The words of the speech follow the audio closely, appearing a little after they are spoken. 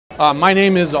My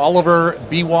name is Oliver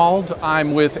Biewald.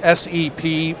 I'm with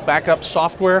SEP Backup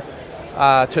Software.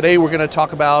 Today we're going to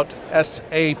talk about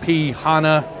SAP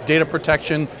HANA data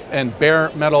protection and bare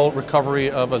metal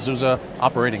recovery of a SUSE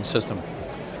operating system.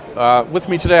 With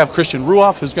me today I have Christian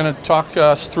Ruoff, who's going to talk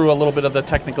us through a little bit of the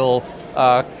technical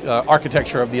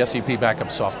architecture of the SEP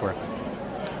Backup Software.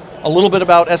 A little bit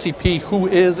about SEP. Who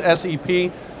is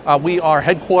SEP? We are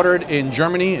headquartered in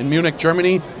Germany, in Munich,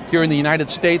 Germany. Here in the United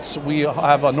States, we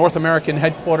have a North American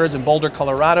headquarters in Boulder,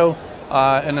 Colorado,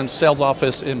 and a sales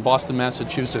office in Boston,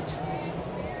 Massachusetts.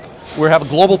 We have a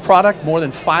global product. More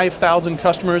than 5,000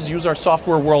 customers use our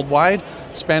software worldwide,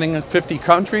 spanning 50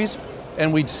 countries,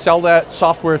 and we sell that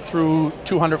software through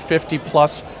 250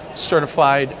 plus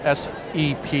certified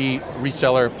SEP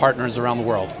reseller partners around the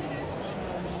world.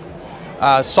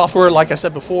 Software, like I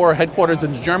said before, headquarters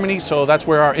in Germany, so that's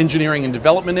where our engineering and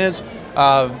development is.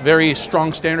 Very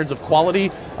strong standards of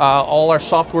quality. All our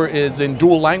software is in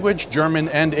dual language, German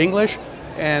and English,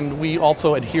 and we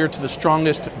also adhere to the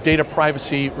strongest data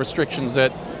privacy restrictions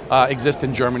that exist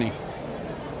in Germany.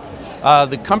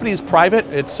 The company is private.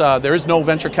 There is no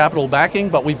venture capital backing,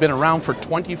 but we've been around for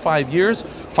 25 years.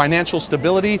 Financial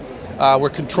stability.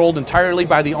 We're controlled entirely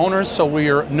by the owners, so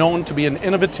we are known to be an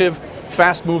innovative,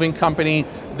 fast-moving company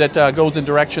that goes in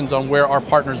directions on where our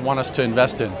partners want us to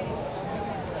invest in.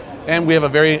 And we have a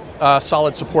very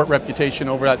solid support reputation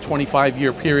over that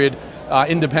 25-year period.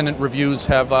 Independent reviews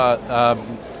have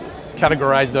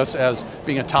categorized us as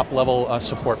being a top-level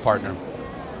support partner.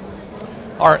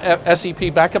 Our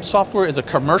SEP backup software is a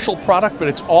commercial product, but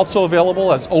it's also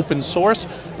available as open source.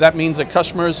 That means that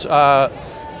customers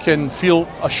can feel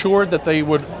assured that they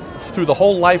would, through the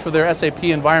whole life of their SAP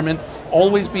environment,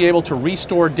 always be able to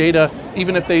restore data.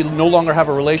 Even if they no longer have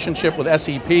a relationship with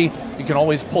SAP, you can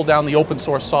always pull down the open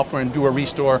source software and do a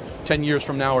restore 10 years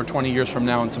from now or 20 years from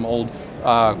now in some old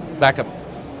backup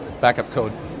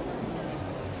code.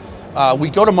 We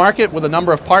go to market with a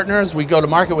number of partners. We go to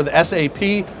market with SAP.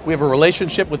 We have a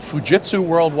relationship with Fujitsu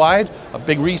worldwide, a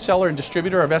big reseller and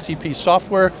distributor of SAP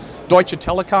software. Deutsche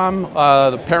Telekom,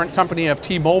 the parent company of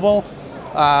T-Mobile.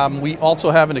 We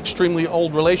also have an extremely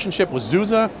old relationship with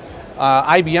SUSE.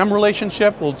 IBM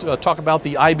relationship, we'll talk about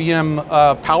the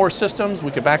IBM Power systems.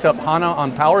 We could back up HANA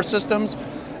on Power systems.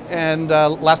 And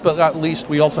last but not least,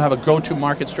 we also have a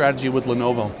go-to-market strategy with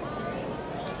Lenovo.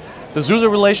 The SUSE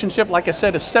relationship, like I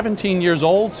said, is 17 years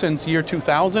old, since year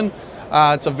 2000.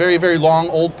 It's a very, very long,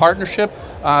 old partnership.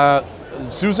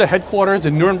 SUSE headquarters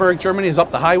in Nuremberg, Germany is up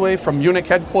the highway from Munich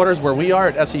headquarters where we are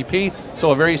at SEP,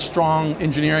 so a very strong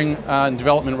engineering and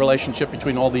development relationship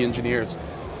between all the engineers.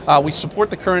 We support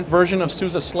the current version of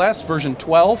SUSE SLES, version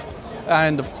 12,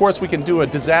 and of course we can do a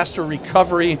disaster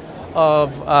recovery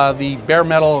of the bare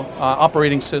metal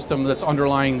operating system that's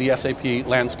underlying the SAP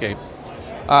landscape.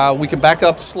 We can back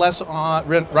up SLES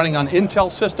running on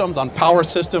Intel systems, on Power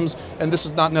systems, and this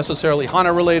is not necessarily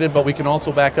HANA related, but we can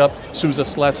also back up SUSE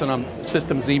SLES in a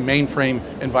System Z mainframe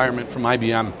environment from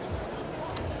IBM.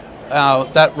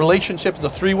 That relationship is a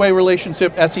three-way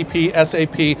relationship. SEP,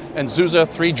 SAP, and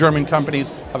SUSE, three German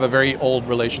companies, have a very old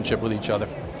relationship with each other.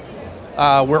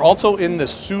 We're also in the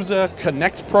SUSE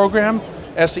Connect program.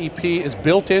 SEP is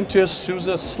built into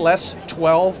SUSE SLES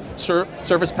 12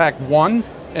 Service Pack 1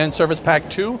 and Service Pack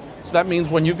 2. So that means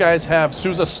when you guys have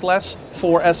SUSE SLES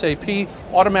for SAP,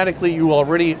 automatically you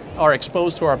already are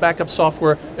exposed to our backup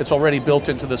software. It's already built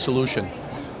into the solution.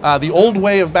 The old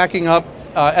way of backing up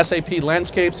SAP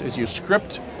landscapes is you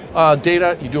script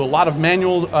data, you do a lot of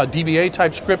manual DBA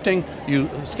type scripting, you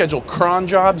schedule cron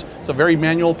jobs. It's a very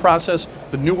manual process.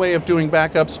 The new way of doing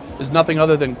backups is nothing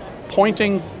other than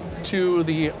pointing to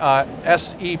the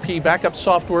SEP backup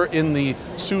software in the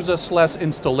SUSE SLES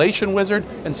installation wizard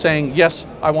and saying, yes,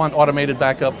 I want automated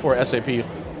backup for SAP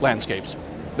landscapes.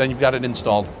 Then you've got it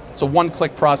installed. It's a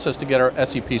one-click process to get our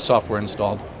SEP software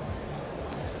installed.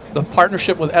 The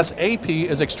partnership with SAP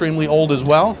is extremely old as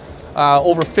well.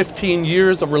 Over 15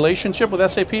 years of relationship with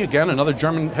SAP, again, another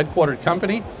German headquartered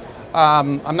company.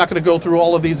 I'm not going to go through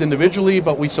all of these individually,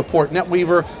 but we support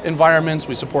NetWeaver environments,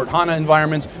 we support HANA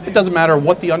environments. It doesn't matter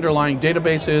what the underlying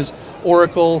database is,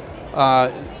 Oracle,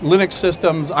 Linux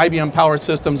systems, IBM Power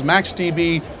systems,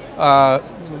 MaxDB,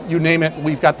 you name it,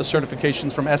 we've got the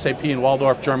certifications from SAP in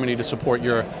Waldorf, Germany to support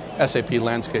your SAP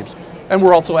landscapes. And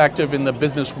we're also active in the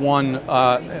Business One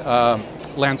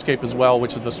landscape as well,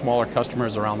 which is the smaller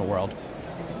customers around the world.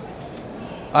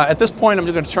 At this point, I'm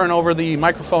going to turn over the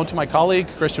microphone to my colleague,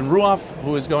 Christian Ruoff,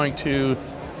 who is going to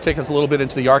take us a little bit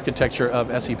into the architecture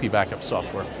of SEP backup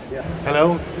software. Yeah.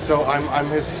 Hello. So I'm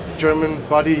his German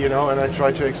buddy, you know, and I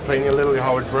try to explain a little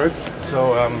how it works.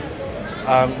 So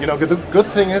You know, the good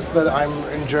thing is that I'm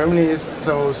in Germany,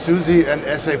 so SUSE and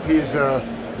SAP is a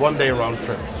one-day round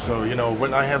trip. So, you know,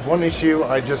 when I have one issue,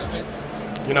 I just,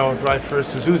 you know, drive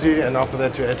first to SUSE and after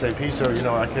that to SAP. So, you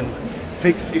know, I can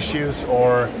fix issues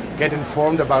or get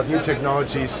informed about new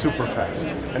technologies super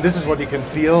fast. And this is what you can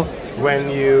feel when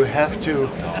you have to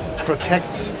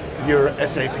protect your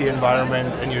SAP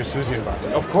environment and your SUSE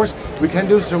environment. Of course, we can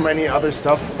do so many other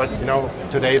stuff, but you know,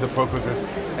 today the focus is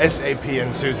SAP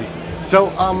and SUSE. So,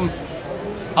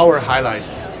 our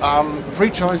highlights. Free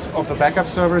choice of the backup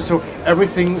server, so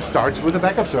everything starts with a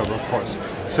backup server, of course.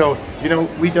 So, you know,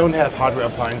 we don't have hardware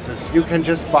appliances. You can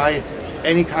just buy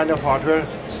any kind of hardware,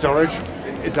 storage,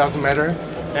 it doesn't matter.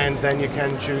 And then you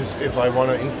can choose if I want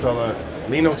to install a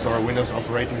Linux or a Windows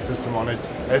operating system on it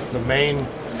as the main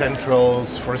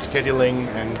centrals for scheduling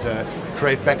and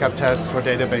create backup tasks for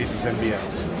databases and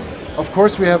VMs. Of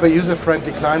course, we have a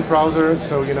user-friendly client browser,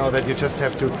 so you know that you just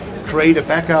have to create a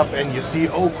backup and you see,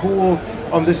 oh cool,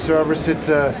 on this server sits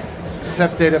a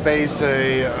SEP database,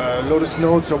 a Lotus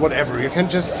Notes or whatever. You can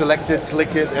just select it,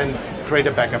 click it and create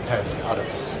a backup task out of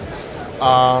it.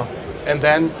 And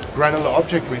then granular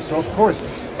object restore, of course.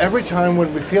 Every time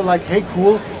when we feel like, hey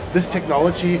cool, this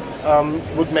technology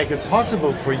would make it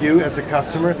possible for you as a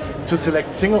customer to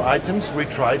select single items, we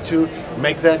try to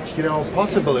make that, you know,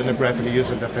 possible in the graphical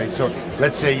user interface. So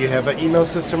let's say you have an email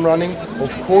system running,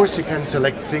 of course you can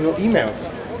select single emails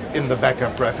in the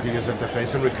backup graphical user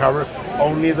interface and recover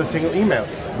only the single email.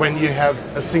 When you have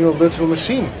a single virtual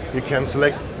machine, you can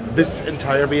select this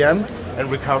entire VM and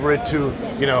recover it to,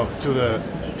 you know, to the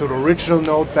original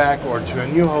node back or to a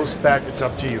new host back. It's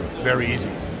up to you. Very easy.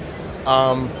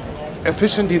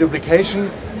 Efficient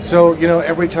deduplication. So, you know,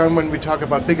 every time when we talk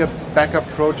about bigger backup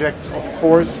projects, of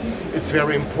course, it's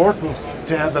very important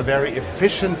to have a very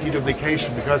efficient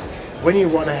deduplication, because when you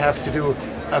want to have to do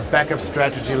a backup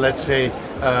strategy, let's say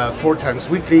 4 times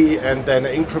weekly and then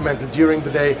incremental during the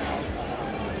day,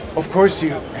 of course you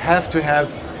have to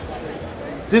have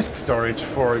disk storage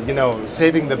for, you know,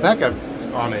 saving the backup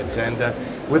on it. And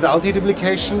without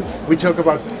deduplication, we talk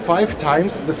about 5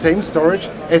 times the same storage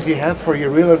as you have for your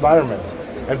real environment.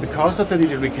 And because of the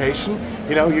deduplication,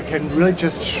 you know, you can really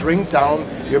just shrink down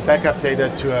your backup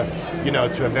data to a, you know,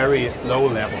 to a very low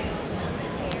level.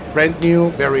 Brand new,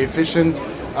 very efficient,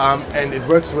 and it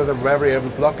works with a variable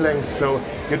block length, so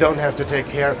you don't have to take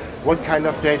care what kind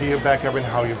of data you back up and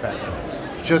how you back up.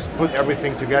 Just put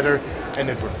everything together and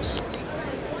it works.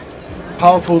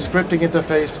 Powerful scripting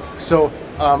interface, so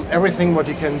everything what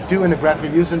you can do in a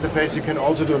graphical user interface, you can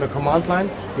also do in a command line.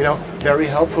 You know, very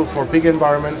helpful for big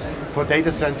environments, for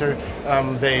data center.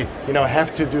 They, you know,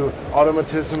 have to do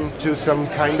automatism to some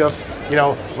kind of, you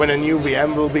know, when a new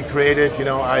VM will be created. You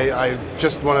know, I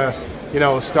just want to, you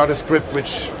know, start a script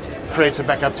which creates a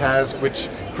backup task, which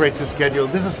creates a schedule.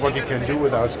 This is what you can do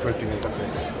with our scripting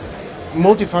interface.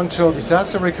 Multifunctional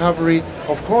disaster recovery.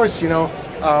 Of course, you know,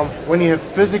 when you have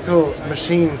physical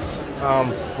machines,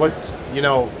 what, you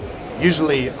know,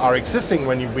 usually are existing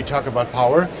when we talk about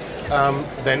power,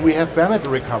 then we have bare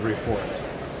metal recovery for it.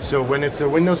 So when it's a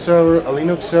Windows server, a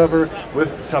Linux server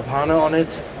with SAP HANA on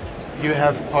it, you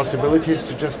have possibilities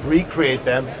to just recreate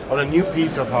them on a new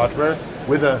piece of hardware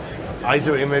with a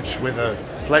ISO image, with a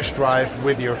flash drive,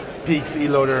 with your PXE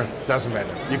loader, doesn't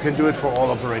matter. You can do it for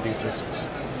all operating systems.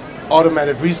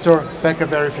 Automated restore, backup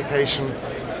verification,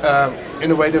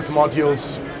 innovative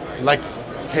modules like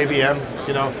KVM,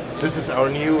 you know, this is our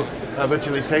new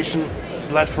virtualization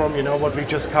platform, you know, what we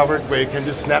just covered, where you can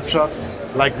do snapshots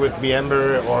like with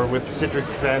VMware or with Citrix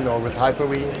Zen or with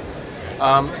Hyper-V.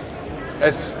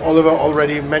 As Oliver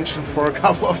already mentioned for a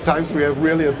couple of times, we have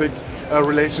really a big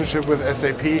relationship with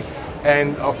SAP,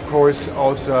 and of course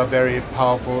also a very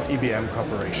powerful IBM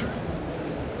cooperation.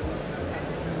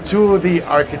 To the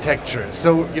architecture.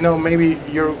 So, you know, maybe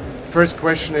your first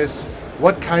question is,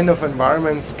 what kind of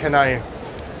environments can I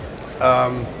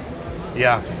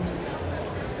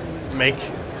make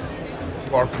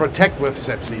or protect with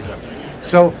SAP SESAM?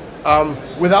 So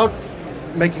without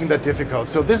making that difficult,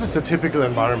 so this is a typical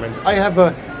environment. I have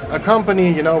a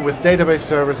company, you know, with database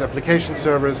servers, application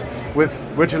servers, with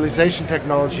virtualization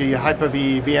technology,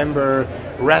 Hyper-V, VMware,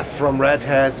 Ruoff from Red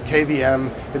Hat,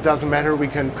 KVM, it doesn't matter, we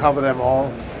can cover them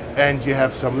all. And you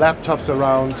have some laptops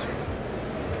around.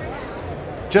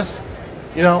 Just,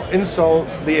 you know, install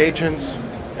the agents,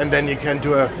 and then you can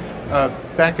do a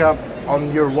backup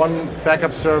on your one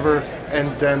backup server, and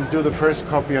then do the first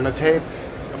copy on a tape,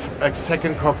 a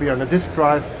second copy on a disk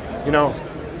drive. You know,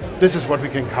 this is what we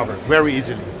can cover very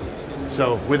easily.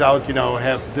 So without, you know,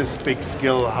 have this big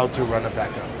skill how to run a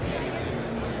backup.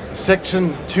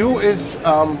 Section 2 is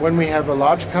when we have a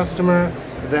large customer,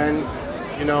 then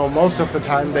you know, most of the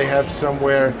time they have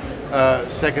somewhere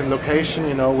second location,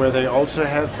 you know, where they also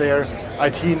have their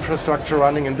IT infrastructure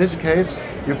running. In this case,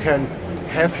 you can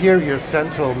have here your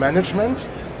central management,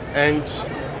 and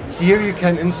here you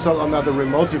can install another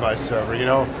remote device server. You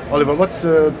know, Oliver, what's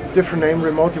a different name?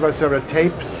 Remote device server, a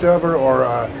tape server, or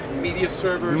a media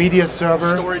server? Media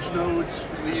server. Storage nodes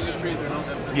in the industry. They're not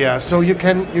that. Yeah, so you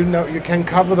can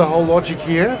cover the whole logic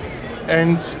here,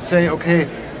 and say, okay,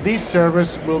 these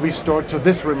servers will be stored to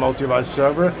this remote device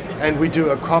server, and we do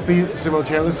a copy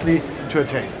simultaneously to a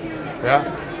tape. Yeah.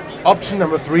 Option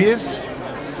number 3 is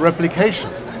replication.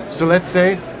 So let's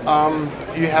say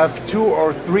you have 2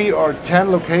 or 3 or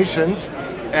 10 locations,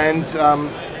 and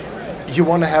you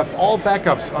want to have all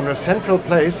backups on a central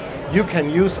place. You can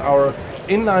use our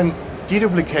inline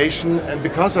deduplication, and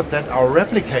because of that our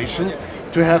replication,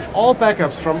 to have all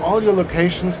backups from all your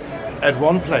locations at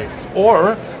one place,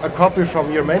 or a copy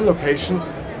from your main location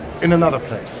in another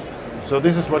place. So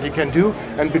this is what you can do,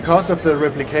 and because of the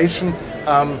replication,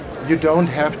 you don't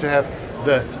have to have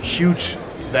the huge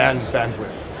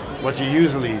bandwidth, what you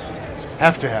usually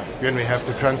have to have when we have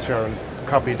to transfer and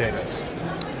copy data.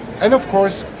 And of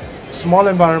course, small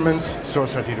environments,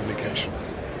 source-side deduplication.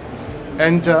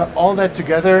 And all that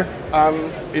together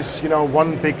is, you know,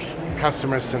 one big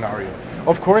customer scenario.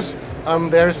 Of course,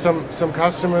 there are some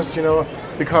customers, you know,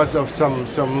 because of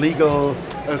some legal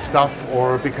stuff,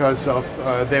 or because of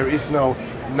there is no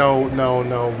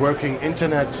working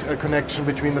internet connection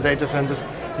between the data centers.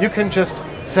 You can just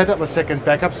set up a second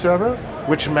backup server,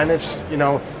 which manages, you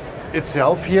know,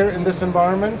 itself here in this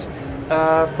environment.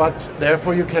 But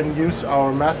therefore, you can use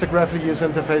our master graphical user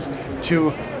interface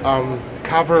to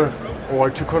cover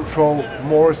or to control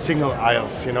more single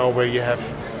aisles, you know, where you have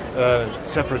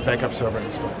separate backup server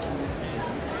installed.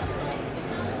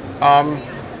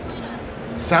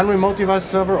 SAN remote device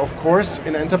server, of course,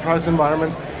 in enterprise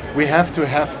environments, we have to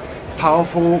have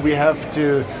powerful, we have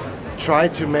to try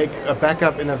to make a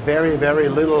backup in a very, very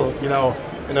little, you know,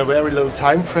 in a very little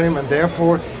time frame, and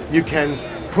therefore you can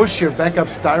push your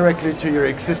backups directly to your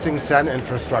existing SAN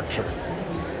infrastructure.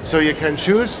 So you can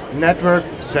choose network,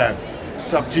 SAN.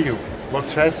 It's up to you.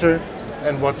 What's faster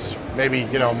and what's maybe,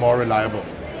 you know, more reliable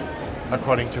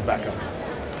according to backup.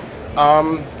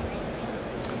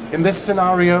 In this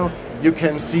scenario, you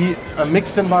can see a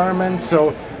mixed environment.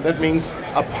 So that means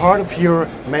a part of your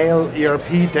mail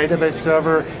ERP database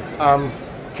server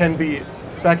can be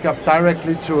backed up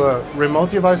directly to a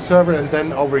remote device server, and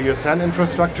then over your SAN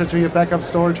infrastructure to your backup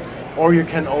storage. Or you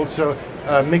can also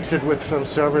mix it with some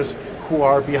servers who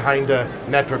are behind the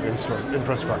network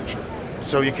infrastructure.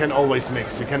 So you can always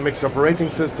mix. You can mix operating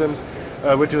systems,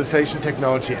 virtualization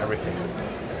technology, everything.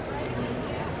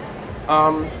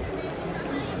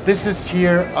 This is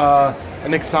here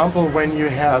an example when you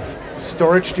have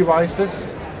storage devices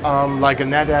like a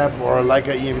NetApp or like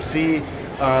a EMC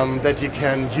that you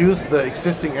can use the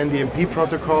existing NDMP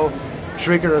protocol,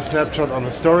 trigger a snapshot on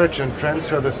the storage, and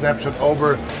transfer the snapshot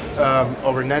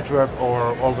over network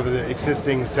or over the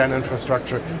existing SAN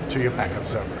infrastructure to your backup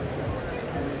server.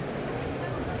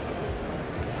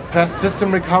 Fast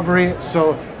system recovery,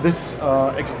 so this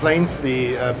explains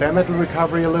the bare metal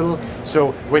recovery a little.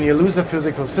 So when you lose a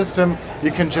physical system,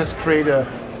 you can just create a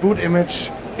boot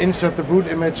image, insert the boot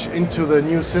image into the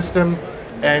new system,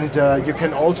 and you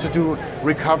can also do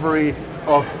recovery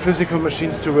of physical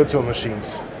machines to virtual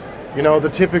machines. You know, the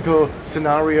typical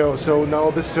scenario, so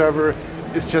now this server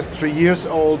is just 3 years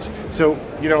old, so,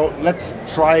 you know, let's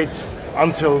try it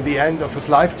until the end of his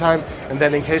lifetime, and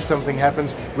then in case something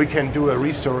happens, we can do a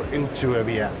restore into a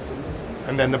VM.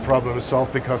 And then the problem is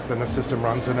solved, because then the system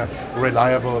runs in a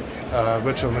reliable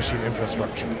virtual machine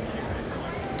infrastructure.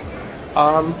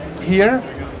 Here,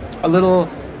 a little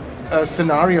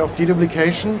scenario of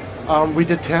deduplication. We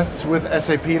did tests with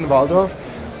SAP in Waldorf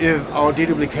if our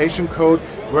deduplication code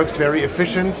works very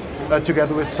efficient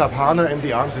together with SAP HANA, and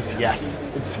the answer is yes,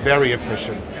 it's very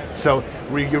efficient. So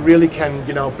you really can,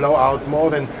 you know, blow out more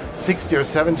than 60 or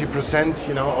 70%,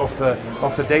 you know, of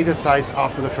the data size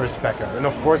after the first backup. And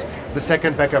of course, the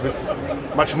second backup is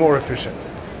much more efficient.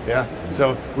 Yeah.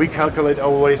 So we calculate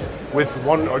always with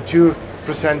 1 or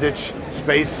 2%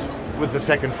 space with the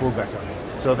second full backup.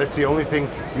 So that's the only thing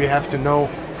you have to know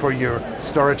for your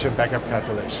storage and backup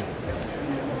calculation.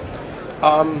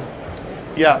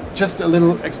 Yeah, just a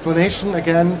little explanation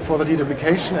again for the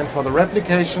deduplication and for the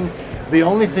replication. The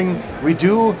only thing we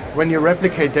do when you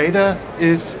replicate data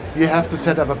is you have to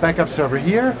set up a backup server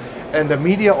here and a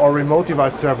media or remote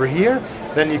device server here.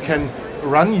 Then you can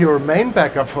run your main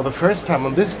backup for the first time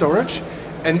on this storage.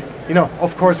 And, you know,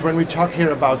 of course, when we talk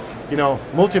here about, you know,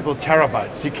 multiple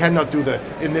terabytes, you cannot do the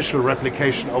initial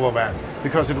replication over WAN.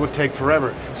 because it would take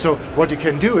forever. So what you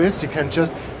can do is you can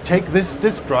just take this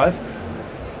disk drive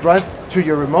to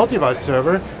your remote device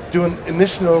server, do an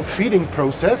initial feeding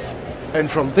process, and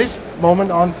from this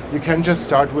moment on you can just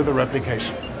start with a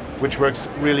replication, which works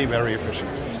really very efficient.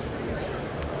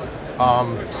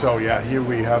 So yeah, here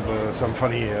we have some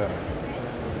funny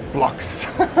blocks.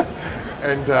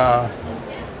 And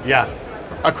yeah,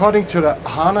 according to the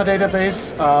HANA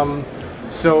database,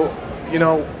 so you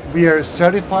know, we are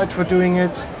certified for doing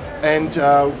it, and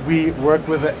we work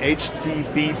with the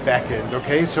HDB backend.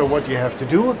 Okay, so what you have to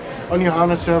do on your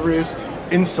HANA server is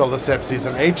install the SAP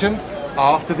Sesam agent.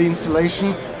 After the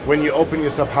installation, when you open your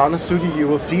SAP HANA Studio, you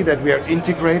will see that we are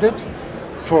integrated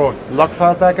for log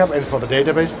file backup and for the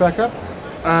database backup.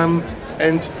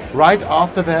 And right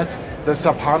after that, the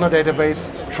SAP HANA database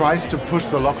tries to push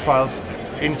the log files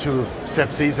into SAP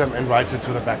Sesam and writes it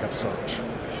to the backup storage.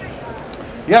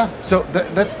 Yeah, so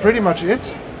that's pretty much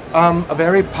it. A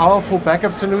very powerful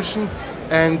backup solution.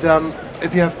 And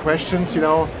if you have questions, you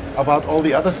know, about all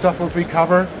the other stuff that we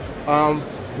cover,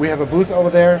 we have a booth over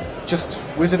there. Just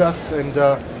visit us, and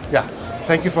yeah,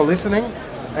 thank you for listening.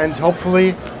 And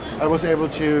hopefully, I was able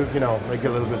to, you know, make you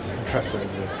a little bit interested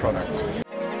in the product.